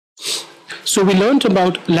So we learned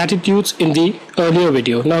about latitudes in the earlier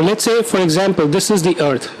video. Now let's say, for example, this is the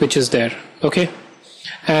Earth which is there, okay?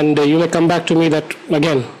 And you may come back to me that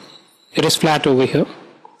again it is flat over here.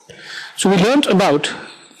 So we learned about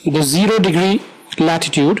the 0 degree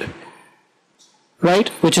latitude, right,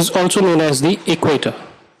 which is also known as the equator.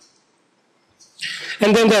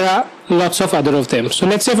 And then there are lots of other of them. So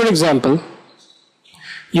let's say, for example,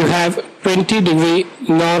 you have 20 degree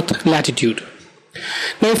north latitude.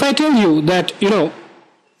 Now if I tell you that,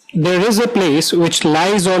 there is a place which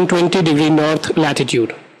lies on 20 degree north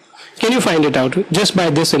latitude, can you find it out just by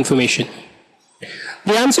this information?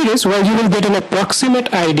 The answer is, well, you will get an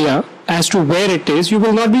approximate idea as to where it is. You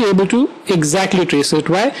will not be able to exactly trace it.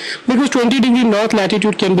 Why? Because 20 degree north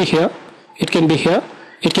latitude can be here, it can be here,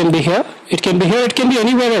 it can be here, it can be here, it can be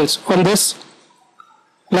anywhere else on this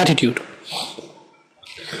latitude.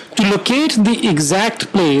 To locate the exact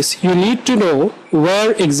place, you need to know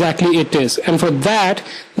where exactly it is. And for that,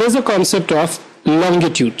 there's a concept of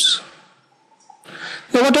longitudes.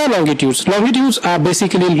 Now what are longitudes? Longitudes are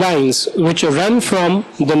basically lines which run from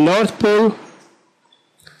the North Pole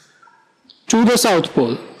to the South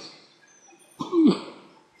Pole.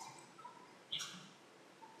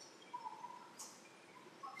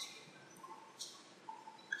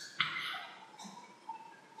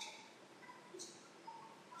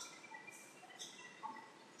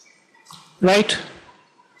 Right?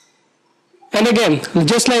 And again,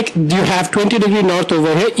 just like you have 20 degree north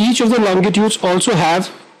over here, each of the longitudes also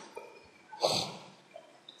have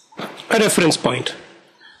a reference point.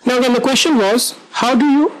 Now then the question was, how do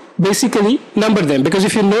you basically number them? Because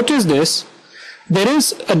if you notice this, there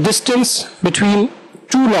is a distance between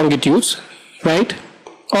two longitudes, right?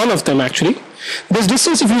 All of them actually. This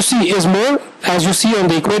distance, if you see, is more as you see on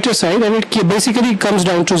the equator side, and it basically comes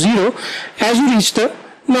down to 0 as you reach the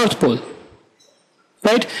North Pole.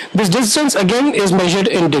 Right? This distance again is measured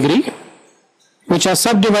in degree, which are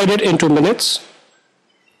subdivided into minutes,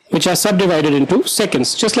 which are subdivided into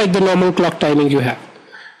seconds, just like the normal clock timing you have.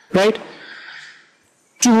 Right?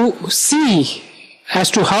 To see as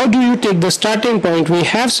to how do you take the starting point, we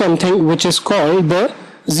have something which is called the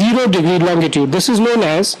 0 degree longitude. This is known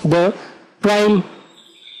as the Prime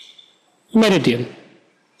Meridian.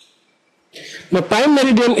 Now Prime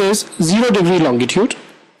Meridian is 0 degree longitude,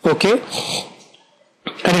 okay?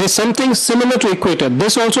 And it is something similar to equator.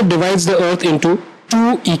 This also divides the earth into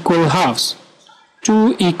two equal halves.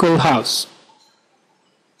 Two equal halves.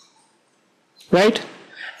 Right?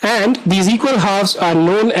 And these equal halves are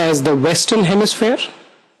known as the Western Hemisphere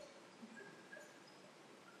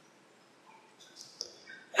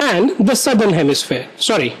and the Southern Hemisphere.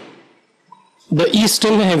 Sorry, the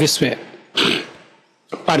Eastern Hemisphere.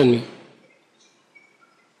 Pardon me.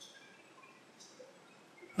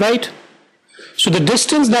 Right? So the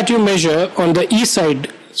distance that you measure on the east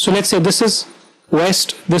side, so let's say this is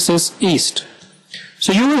west, this is east.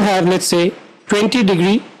 So you will have, let's say, 20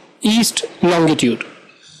 degree east longitude.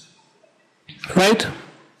 Right?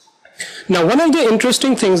 Now one of the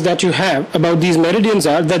interesting things that you have about these meridians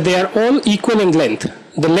are that they are all equal in length.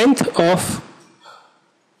 The length of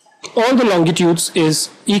all the longitudes is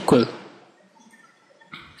equal.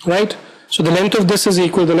 Right? So the length of this is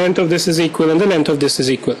equal, the length of this is equal, and the length of this is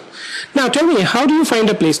equal. Now tell me, how do you find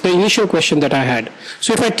a place? The initial question that I had.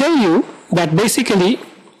 So if I tell you that basically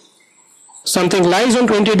something lies on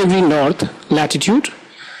 20 degree north latitude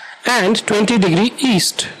and 20 degree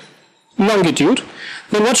east longitude,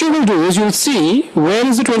 then what you will do is you will see where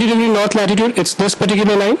is the 20 degree north latitude, it's this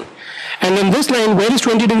particular line, and in this line where is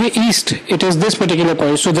 20 degree east, it is this particular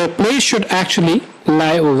point. So the place should actually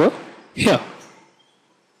lie over here.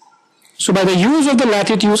 So by the use of the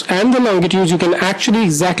latitudes and the longitudes, you can actually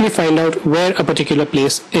exactly find out where a particular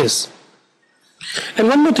place is. And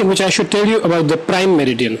one more thing which I should tell you about the Prime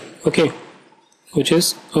Meridian, okay, which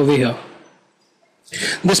is over here.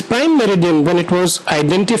 This Prime Meridian, when it was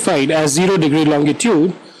identified as 0 degree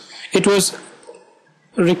longitude, it was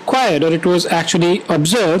required, or it was actually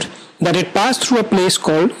observed, that it passed through a place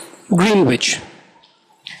called Greenwich.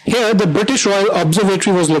 Here the British Royal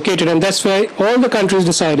Observatory was located, and that's why all the countries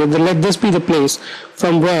decided that let this be the place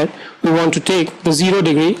from where we want to take the 0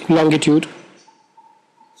 degree longitude.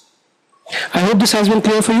 I hope this has been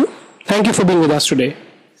clear for you. Thank you for being with us today.